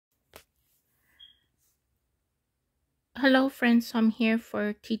Hello friends, so I'm here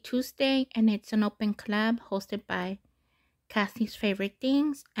for Tea Tuesday and it's an open collab hosted by Kathy's Favorite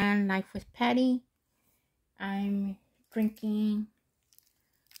Things and Life with Patty. I'm drinking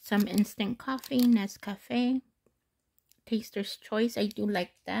some instant coffee, Nescafe, Taster's Choice. I do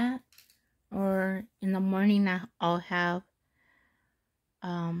like that. Or in the morning I'll have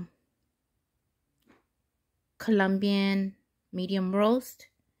Colombian medium roast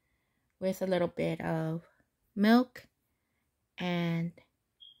with a little bit of milk and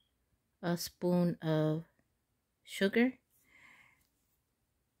a spoon of sugar.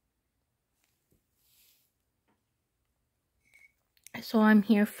 So I'm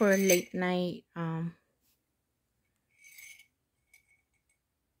here for a late night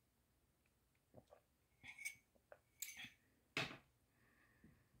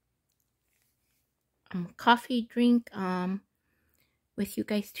coffee drink with you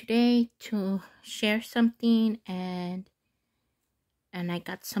guys today to share something, and I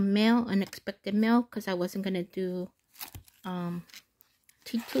got some mail, unexpected mail, because I wasn't gonna do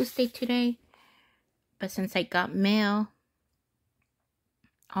Tea Tuesday today, but since I got mail,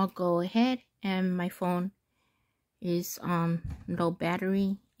 I'll go ahead. And my phone is on low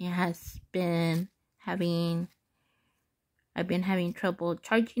battery. It has been having I've been having trouble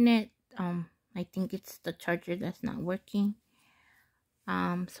charging it. I think it's the charger that's not working.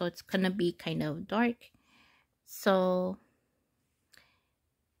 So it's gonna be kind of dark. So,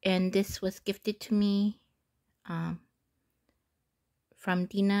 and this was gifted to me from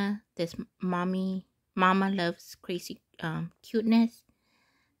Dina. This mama loves crazy cuteness.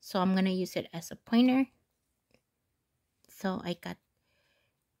 So I'm gonna use it as a pointer. So I got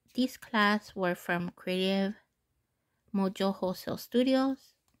these clasps were from Creative Mojo Wholesale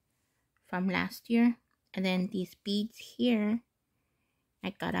Studios from last year. And then these beads here,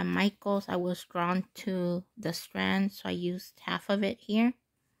 I got at Michael's. I was drawn to the strand, so I used half of it here,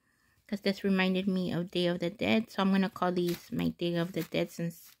 because this reminded me of Day of the Dead. So I'm going to call these my Day of the Dead,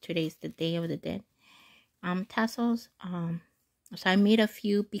 since today's the Day of the Dead tassels. So I made a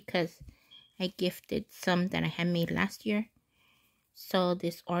few because I gifted some that I had made last year. So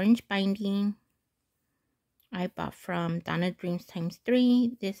this orange binding I bought from Donna Dreams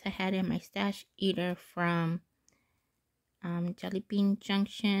 ×3. This I had in my stash, either from Jelly Bean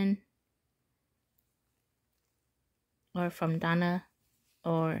Junction or from Donna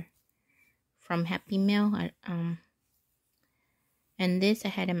or from happymail. And this I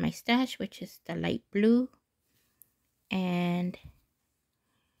had in my stash, which is the light blue. And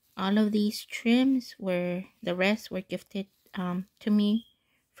all of these trims the rest were gifted to me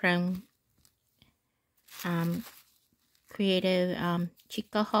from Creative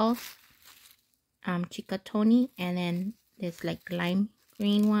Chica Halls, Chica Tony. And then this like lime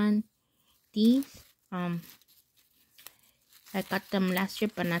green one, these I got them last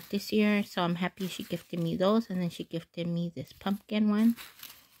year but not this year, so I'm happy she gifted me those. And then she gifted me this pumpkin one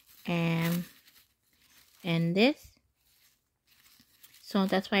and this. So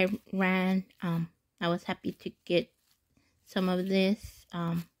that's why I ran. I was happy to get some of this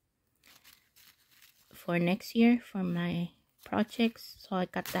for next year for my projects. So I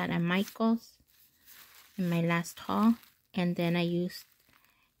got that at Michael's in my last haul. And then I used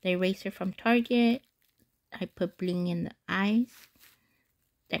the eraser from Target. I put bling in the eyes.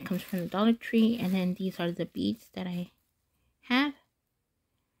 That comes from the Dollar Tree. And then these are the beads that I have.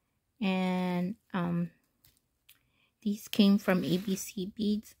 And these came from ABC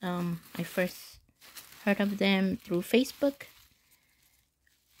Beads. I first heard of them through Facebook.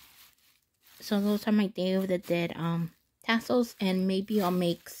 So those are my Day of the Dead tassels. And maybe I'll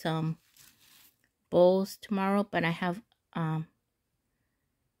make some bowls tomorrow. But I have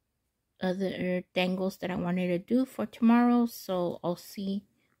other dangles that I wanted to do for tomorrow, so I'll see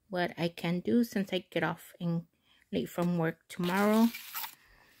what I can do since I get off late from work tomorrow.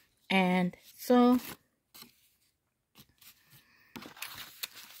 And so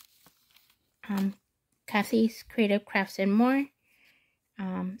Kathy's Creative Crafts and More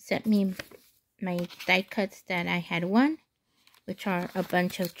sent me my die cuts that I had won, which are a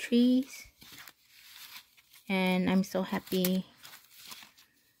bunch of trees, and I'm so happy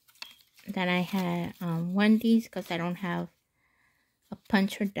that I had won these, because I don't have a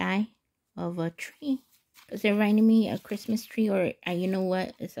punch or die of a tree, because it reminded me of a Christmas tree, or you know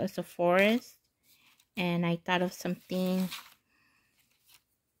what, it's a forest. And I thought of something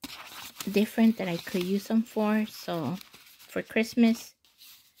different that I could use them for, so for Christmas.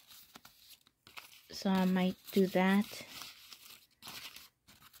 So I might do that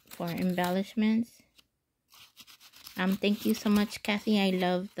for embellishments. Thank you so much, Kathy. I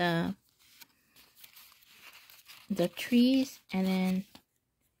love the the trees, and then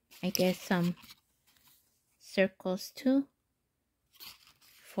I guess some circles too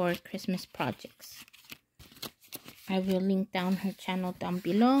for Christmas projects. I will link down her channel down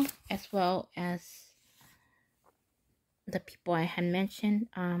below, as well as the people I had mentioned.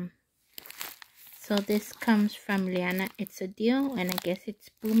 So this comes from Liana. It's a deal, and I guess it's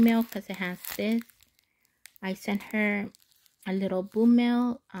boo mail because it has this. I sent her a little boo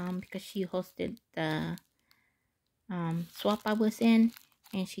mail because she hosted the swap I was in,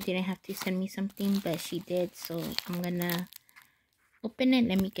 and she didn't have to send me something, but she did. So I'm gonna open it.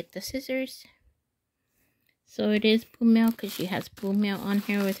 Let me get the scissors. So it is boo mail because she has boo mail on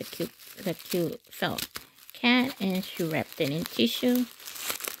here with a cute felt cat, and she wrapped it in tissue.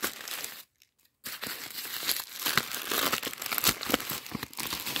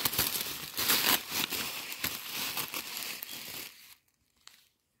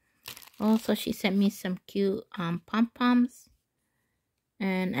 Also, she sent me some cute pom-poms.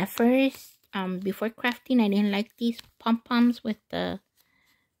 And at first, before crafting, I didn't like these pom-poms with the,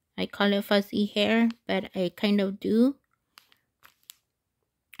 I call it fuzzy hair, but I kind of do.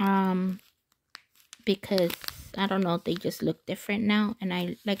 Because, I don't know, they just look different now. And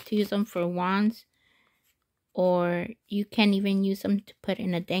I like to use them for wands. Or you can even use them to put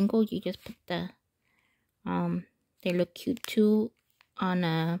in a dangle. You just put the, they look cute too on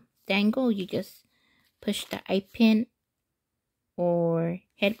a dangle. You just push the eye pin or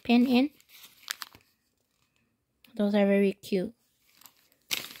head pin in. Those are very cute.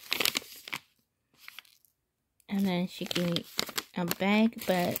 And then she gave me a bag,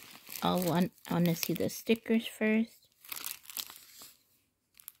 but I want to see the stickers first.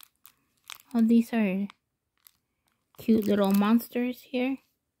 Oh, these are cute little monsters here.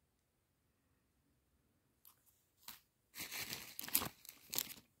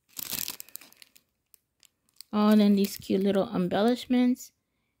 Oh, and then these cute little embellishments.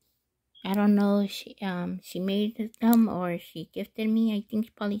 I don't know if she made them or she gifted me. I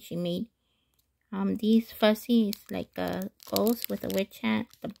think probably she made these fuzzies, like a ghost with a witch hat,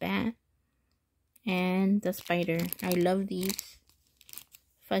 the bat, and the spider. I love these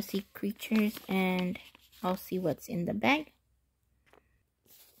fuzzy creatures, and I'll see what's in the bag.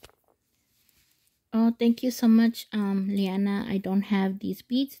 Oh, thank you so much, Liana. I don't have these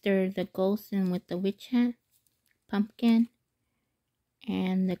beads. They're the ghost and with the witch hat, pumpkin,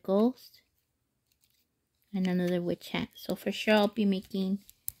 and the ghost, and another witch hat. So for sure I'll be making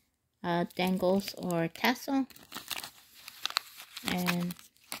dangles or tassel. And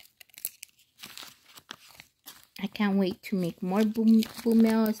I can't wait to make more boo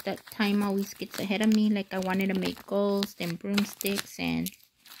mail. It's that time always gets ahead of me. Like I wanted to make ghosts and broomsticks, and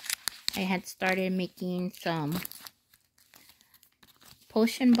I had started making some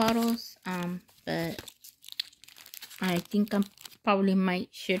potion bottles, but I think I probably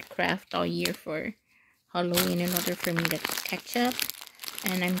should craft all year for Halloween in order for me to catch up.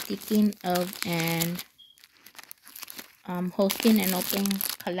 And I'm thinking of hosting an open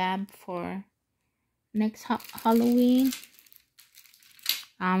collab for next Halloween,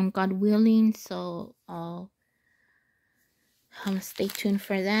 God willing. So I'll stay tuned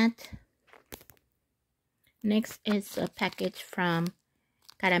for that. Next is a package from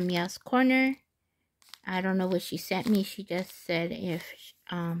Karamia's Corner. I don't know what she sent me. She just said if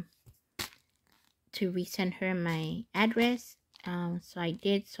to resend her my address. So I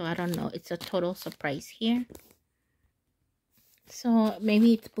did. So I don't know. It's a total surprise here. So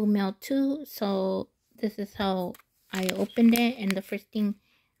maybe it's boo mail too. So this is how I opened it, and the first thing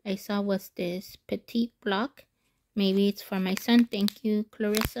I saw was this petite block. Maybe it's for my son. Thank you,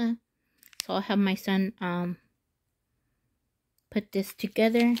 Clarissa. So I'll have my son put this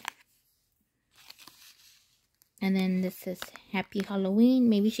together. And then this is Happy Halloween.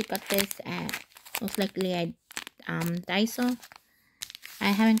 Maybe she got this at, most likely at Daiso. I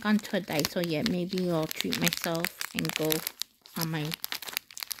haven't gone to a Daiso yet. Maybe I'll treat myself and go on my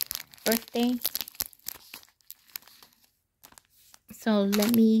birthday. So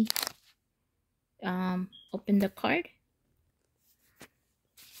let me open the card.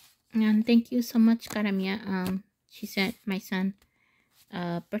 And thank you so much, Karamia. She sent my son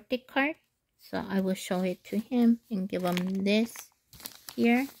a birthday card. So I will show it to him and give him this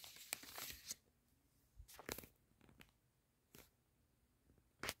here.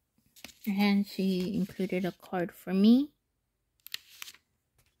 And she included a card for me.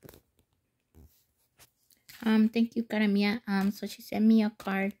 Thank you, Karamia. So she sent me a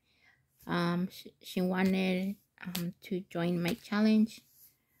card. She wanted to join my challenge,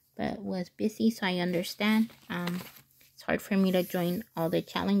 but was busy, so I understand. It's hard for me to join all the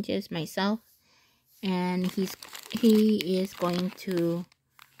challenges myself. and he is going to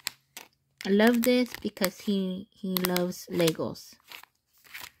love this because he loves Legos.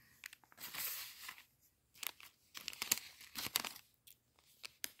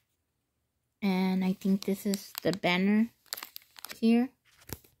 And I think this is the banner here.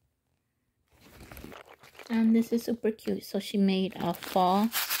 And this is super cute. So she made a fall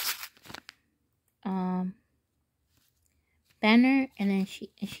banner, and then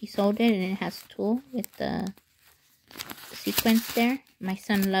she sewed it, and it has tulle with the sequence there. My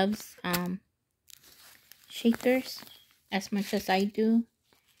son loves shakers as much as I do.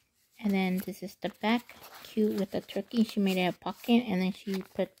 And then this is the back, cute with the turkey. She made it a pocket, and then she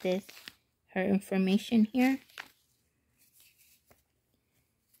put her information here.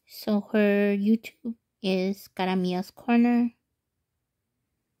 So her YouTube is Caramia's Corner,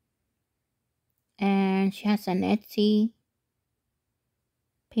 and she has an Etsy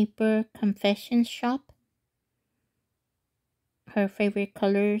paper confession shop. Her favorite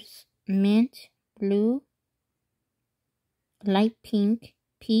colors: mint, blue, light pink,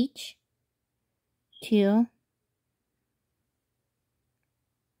 peach, teal,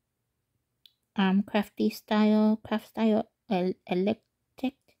 craft style,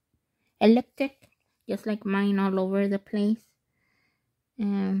 electric, just like mine, all over the place.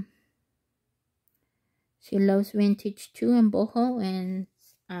 She loves vintage too, and boho, and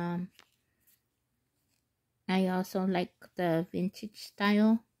I also like the vintage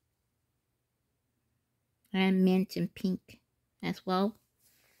style, and mint and pink as well,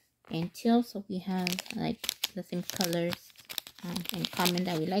 and teal. So we have like the same colors in common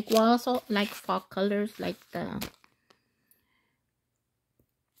that we like. We also like fall colors, like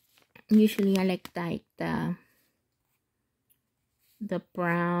usually I like the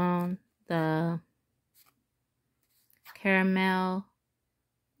brown, the caramel,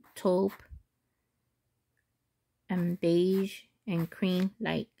 taupe, and beige and cream,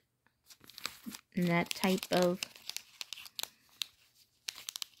 like that type of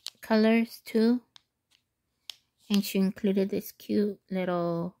colors too. And she included this cute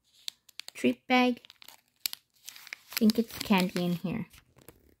little treat bag. I think it's candy in here.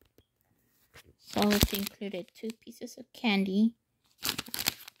 So she included 2 pieces of candy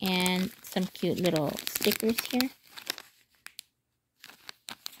and some cute little stickers here.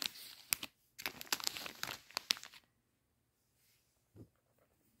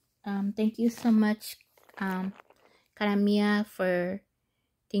 Thank you so much, Caramia, for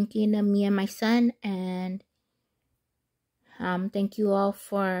thinking of me and my son, and thank you all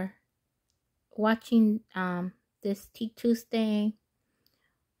for watching this Tea Tuesday.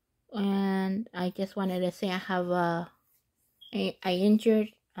 And I just wanted to say I have I injured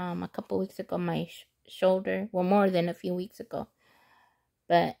a couple weeks ago my shoulder, well, more than a few weeks ago,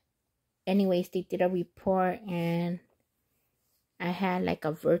 but anyways, they did a report, and I had like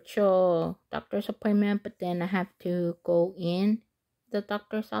a virtual doctor's appointment, but then I have to go in the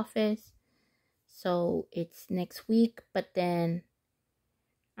doctor's office, so it's next week. But then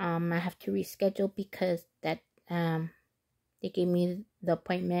I have to reschedule because that they gave me the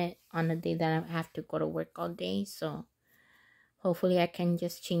appointment on the day that I have to go to work all day. So hopefully I can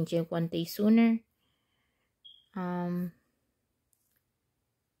just change it one day sooner.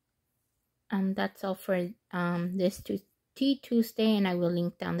 That's all for this Tea Tuesday, and I will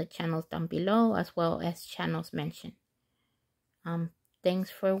link down the channels down below, as well as channels mentioned.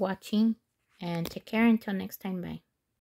 Thanks for watching, and take care until next time. Bye.